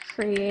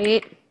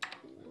create?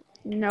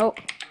 Nope.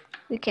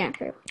 We can't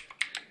create.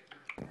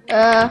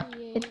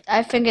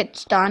 I think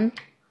it's done.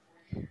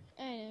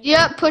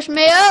 Yep, push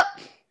me up.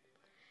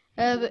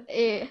 Yep.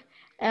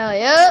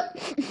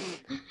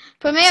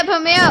 Put me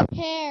up.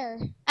 Hair.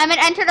 I'm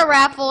gonna enter the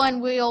raffle and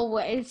we'll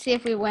see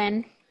if we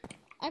win.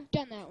 I've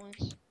done that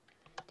once.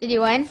 Did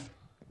you win?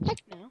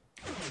 Heck no.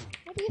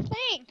 What do you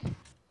think?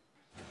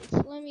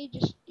 Let me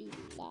just do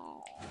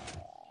that.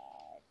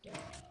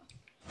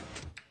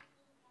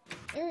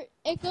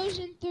 It goes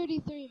in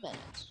 33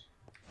 minutes.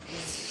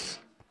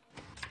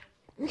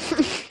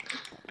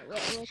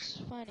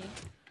 What's funny?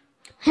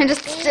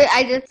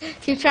 I just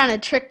keep trying to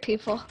trick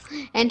people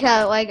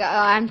until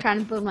I'm trying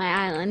to build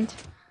my island.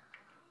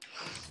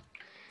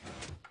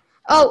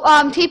 Oh,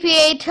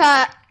 TPA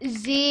to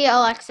Z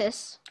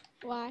Alexis.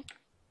 Why?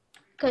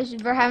 Because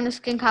we're having a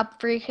Skin Cup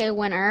 3K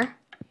winner.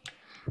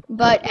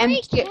 But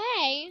 3K?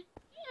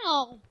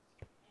 No.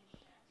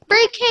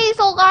 3K is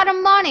a lot of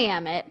money,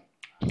 Emmett.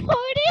 No,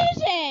 it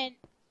isn't.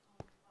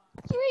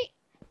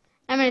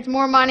 I mean, it's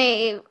more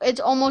money. It's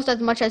almost as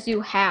much as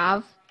you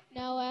have.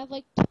 No, I have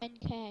like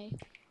 10K.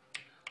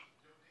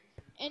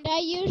 And I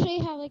usually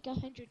have like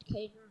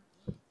 100K.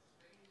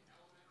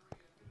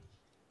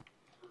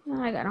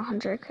 I got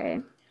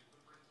 100K.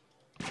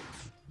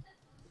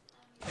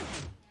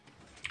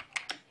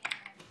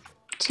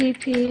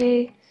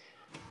 TPA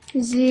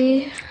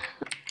Z.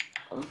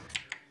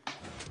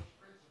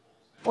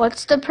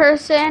 What's the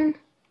person?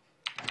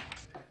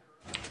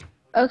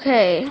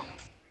 Okay.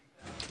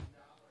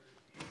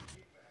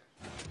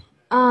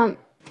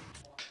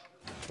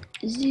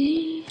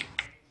 Z.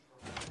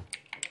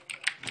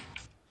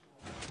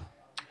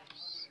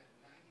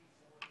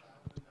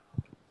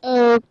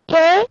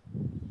 Okay.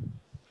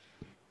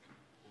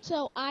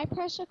 So I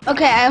press a.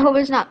 Okay, I hope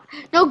it's not.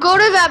 No, go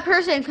to that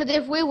person, because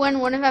if we win,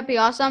 wouldn't that be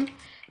awesome?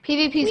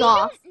 PvP's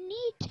off. We don't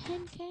need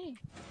 10K.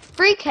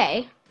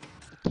 3K.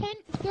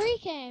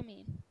 3K, I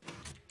mean.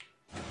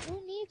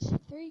 Who needs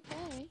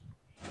 3K?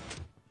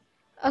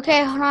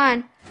 Okay, hold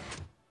on.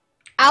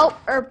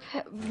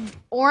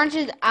 Orange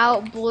is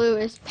out, blue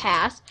is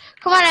pass.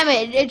 Come on,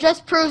 Emmett. It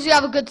just proves you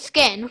have a good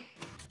skin.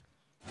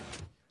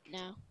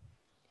 No.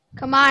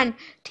 Come on,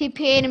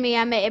 TPA to me,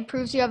 Emmett. It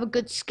proves you have a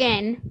good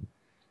skin.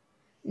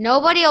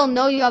 Nobody will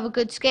know you have a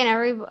good skin.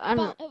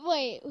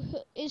 Wait,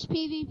 is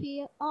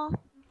PvP off?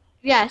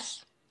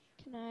 Yes.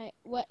 Can I?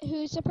 What?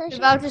 Who's the person?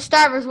 About to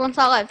start. There's one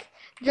slot left.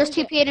 Just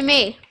TPA to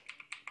me.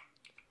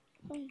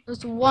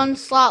 There's one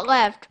slot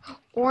left.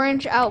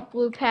 Orange out,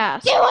 blue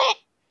pass. Do it!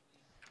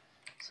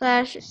 /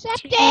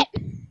 Accept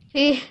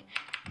it!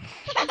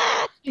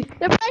 The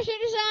pressure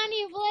is on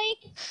you,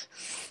 Blake.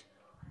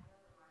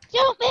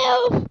 Don't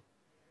move.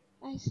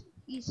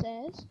 He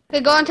says.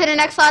 Okay, go on to the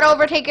next slot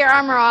over. Take your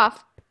armor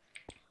off.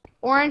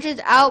 Orange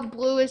is out.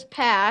 Blue is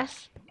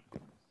pass.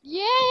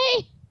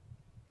 Yay!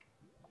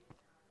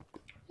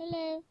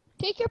 Hello.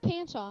 Take your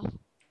pants off.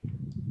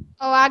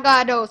 Oh, I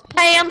got those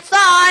pants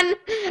on.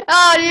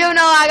 Oh, you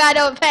know I got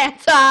those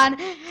pants on.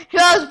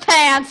 Those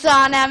pants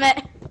on,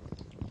 Emmett.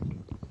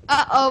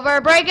 Uh-oh, we're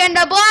breaking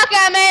the block,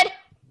 Emmett.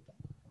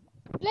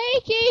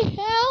 Blakey,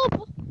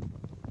 help!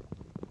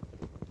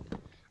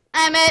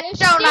 Emmett, They're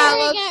don't I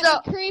look staring so...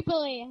 at me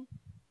creepily.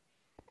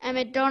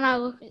 Emmett, don't I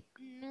look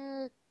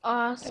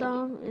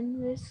awesome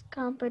in this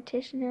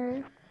competition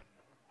area?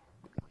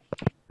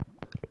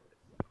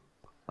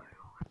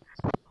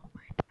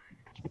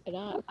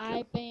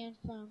 I banned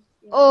from.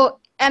 Oh,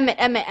 Emmett.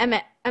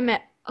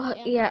 Oh,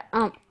 yeah,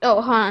 oh,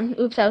 hold on.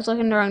 Oops, I was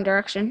looking the wrong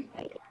direction.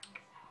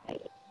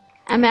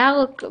 Emmett, I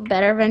look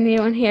better than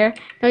you in here.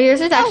 No,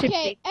 yours is actually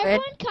Okay, pretty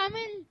everyone good.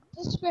 comment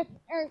the script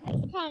or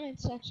comment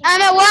section.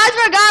 Emmett, what else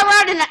got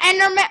around in the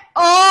Enderman?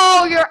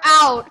 Oh, you're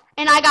out.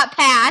 And I got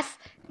passed.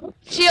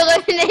 She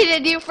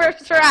eliminated you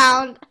first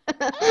round.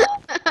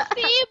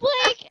 See,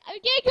 Blake, I'm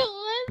getting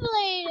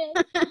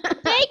eliminated.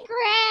 Take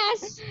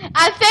grass.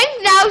 I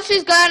think now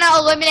she's gonna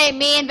eliminate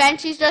me, and then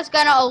she's just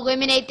gonna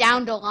eliminate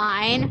down the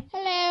line.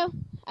 Hello.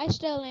 I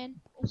still in.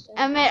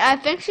 Emmett, I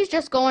think she's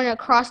just going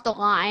across the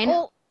line.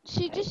 Oh,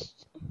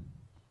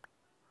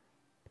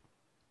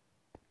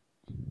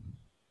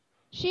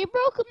 She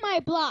broke my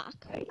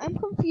block. I'm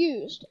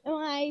confused. Do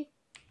I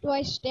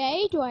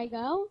stay? Do I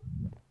go?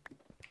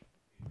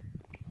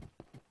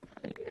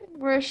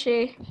 Where is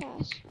she?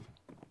 Pass.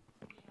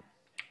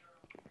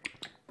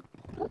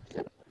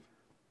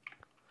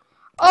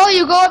 Oh,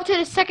 you go up to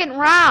the second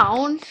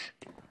round.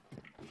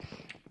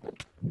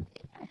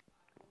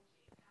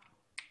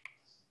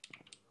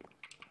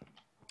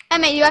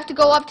 Emmett, you have to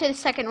go up to the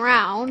second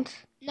round.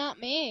 Not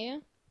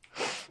me.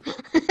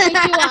 Wait, do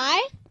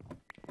I?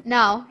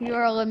 No,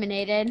 you're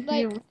eliminated.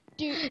 Like,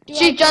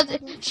 She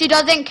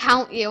doesn't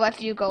count you if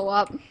you go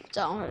up.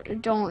 So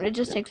don't. It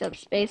just takes up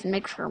space and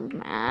makes her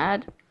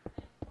mad.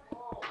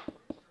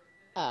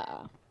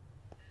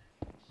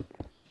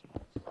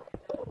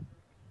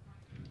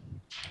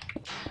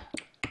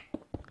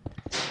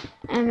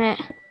 Emmett,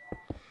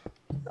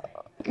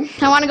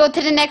 I want to go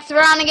to the next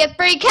round and get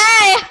 3K.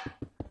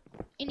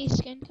 Any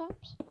skin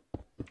tops?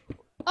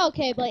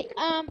 Okay, Blake.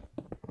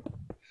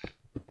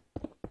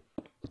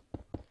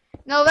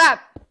 No,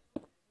 that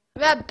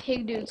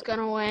pig dude's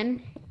gonna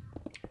win.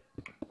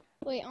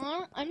 Wait,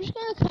 I'm just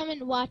gonna come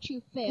and watch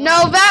you fail.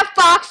 No, that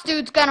fox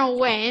dude's gonna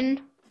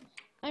win.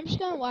 I'm just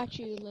gonna watch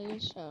you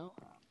lose, so.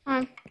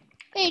 Hey,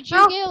 did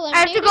you get eliminated? I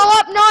have to go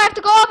up. No, I have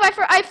to go up.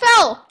 I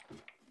fell.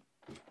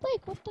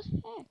 Blake, what the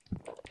heck?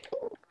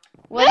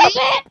 What is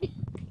it?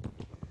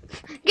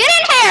 Get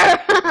in here!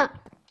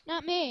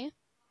 Not me.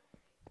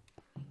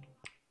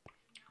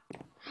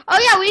 Oh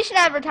yeah, we should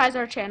advertise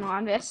our channel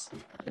on this.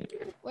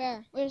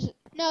 Where? Where's it?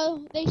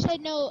 No, they said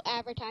no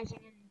advertising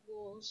in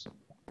rules.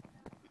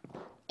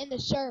 In the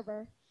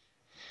server.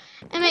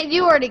 I mean,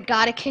 you already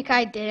got a kick.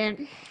 I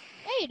didn't.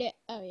 Hey, did.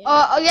 Oh yeah.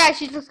 Oh yeah,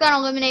 she's just gonna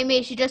eliminate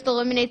me. She just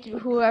eliminates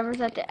whoever's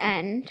at the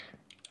end.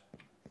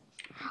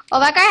 Oh,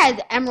 that guy has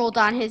emerald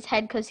on his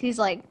head because he's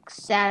like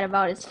sad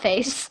about his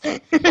face. That's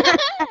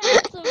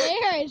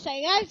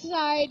embarrassing. I'm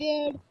sorry,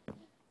 dude.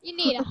 You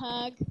need a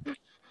hug.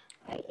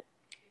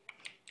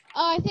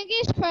 Oh, I think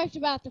he's correct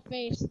about the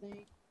face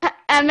thing.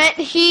 Emmett,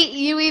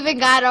 he even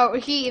got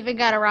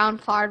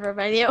around farther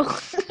than you. No,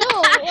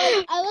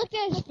 like, I looked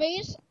at his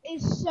face.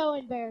 It's so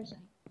embarrassing.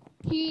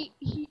 He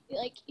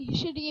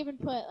should even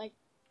put like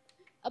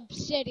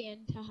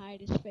obsidian to hide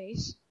his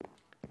face.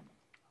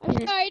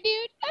 I'm sorry,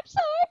 dude. I'm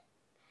sorry.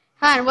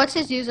 Han, what's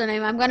his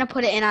username? I'm gonna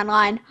put it in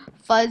online.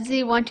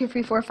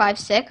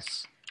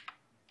 Fuzzy123456.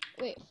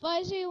 Wait,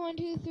 Fuzzy 1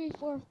 2 3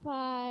 4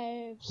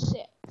 5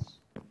 6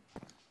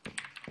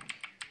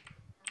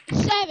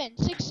 7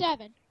 6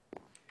 7.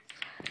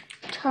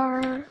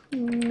 Guitar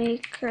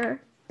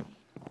maker.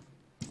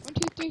 1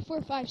 2 3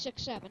 4 5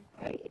 6 7.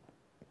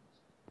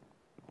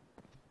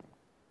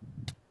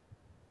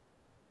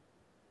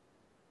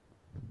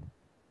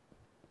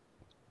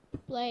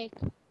 Blake.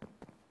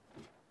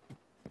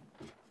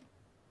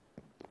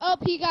 Oh,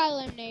 he got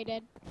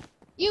eliminated.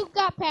 You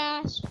got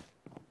passed.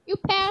 You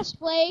passed,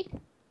 Blake.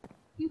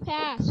 You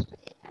passed.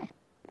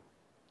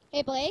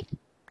 Hey, Blake.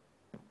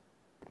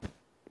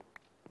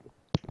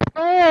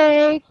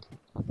 Blake.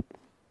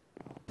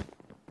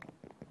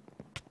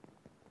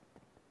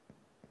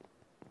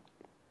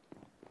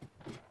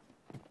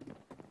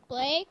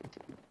 Blake.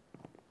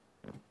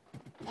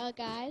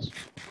 Guys.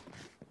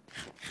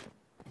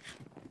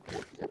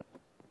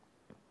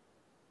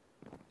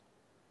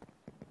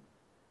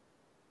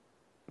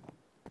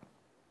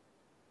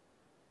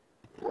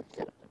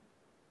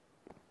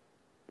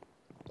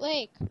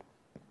 Blake.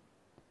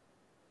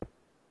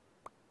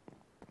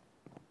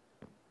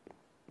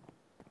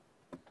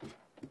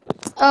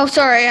 Oh,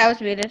 sorry, I was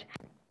muted.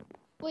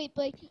 Wait,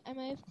 Blake, I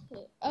might have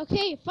to...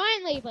 Okay,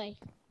 finally, Blake.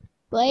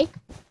 Blake?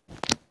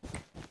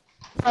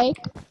 Blake?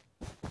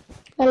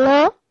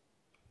 Hello?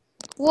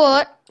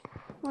 What?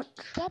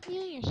 Stop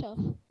muting yourself.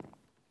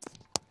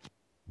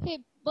 Hey,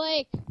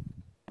 Blake.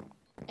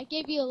 I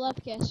gave you a love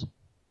kiss.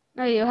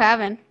 No, you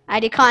haven't. I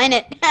decline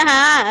it.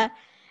 I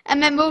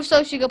meant move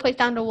so she could place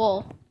down the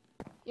wool.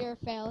 You're a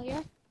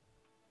failure.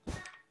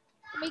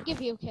 Let me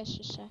give you a kiss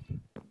just a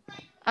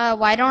sec.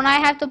 Why don't I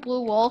have the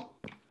blue wool?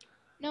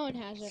 No one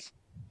has it.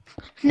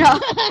 No.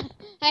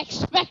 I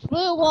expect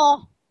blue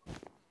wool.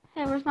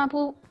 Hey, where's my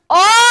blue?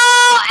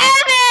 Oh,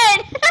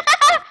 Evan!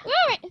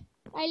 Alright.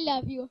 I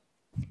love you.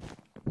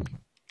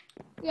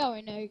 We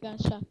already know you're gonna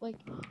suck. Like,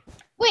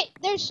 wait,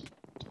 there's...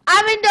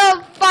 I'm in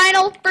the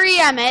final 3,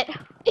 Emmett.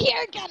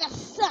 You're gonna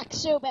suck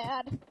so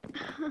bad.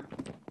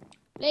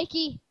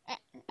 Lakey,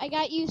 I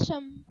got you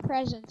some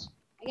presents.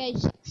 I got you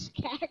some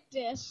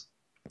cactus.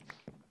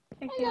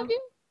 Thank I you. love you.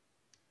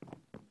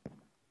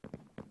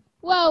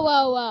 Whoa,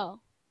 whoa, whoa.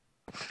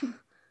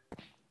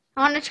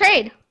 I want to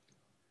trade.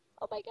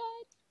 Oh my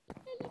god. I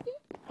love you.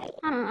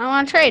 I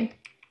want to trade.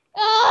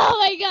 Oh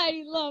my god,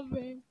 you love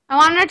me. I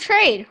want to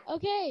trade.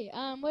 Okay,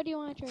 what do you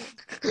want to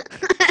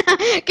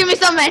trade? Give me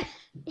something.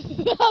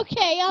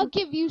 Okay, I'll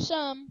give you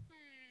some.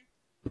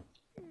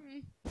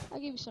 I'll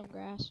give you some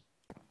grass.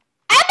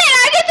 Emmett,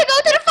 I get to go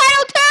to the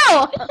final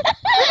 2.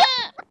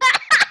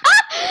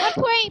 I'm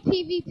playing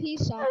PvP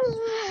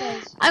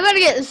says. I'm gonna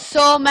get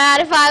so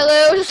mad if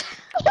I lose.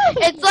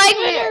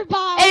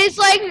 It's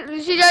like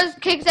she just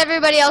kicks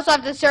everybody else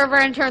off the server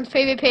and turns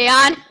PvP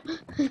on.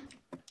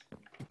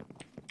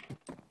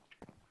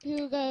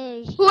 Who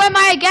goes? Who am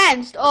I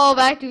against? Oh,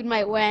 that dude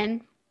might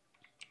win.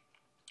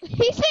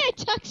 He's in a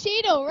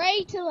tuxedo,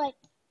 ready to like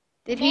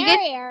Did he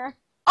marry get? her.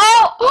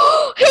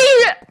 Oh,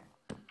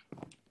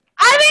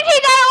 I mean, he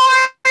got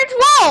orange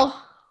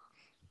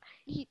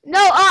wool.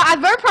 No,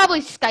 we're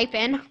probably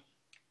Skyping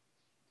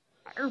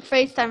or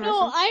FaceTime.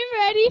 No, I'm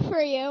ready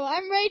for you.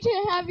 I'm ready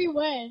to have you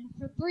win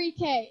for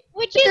 3K,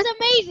 which is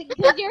amazing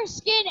because your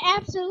skin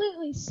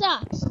absolutely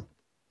sucks.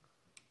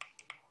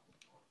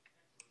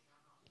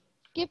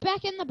 Get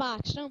back in the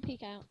box. Don't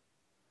peek out.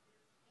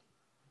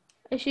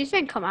 Is she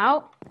saying come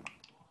out?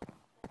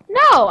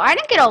 No, I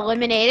didn't get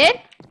eliminated.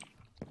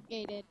 Yeah,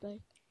 you did, but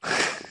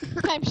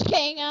I'm just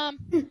kidding.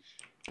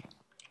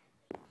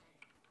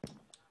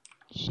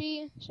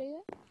 Say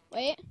that?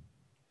 Wait.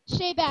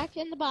 Stay back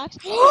in the box.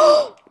 You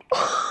are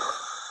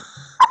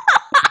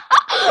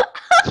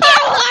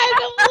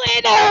the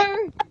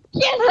winner!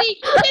 Kissy!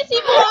 Kissy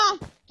moi!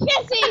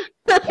 Kissy!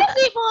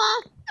 Kissy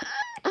moi!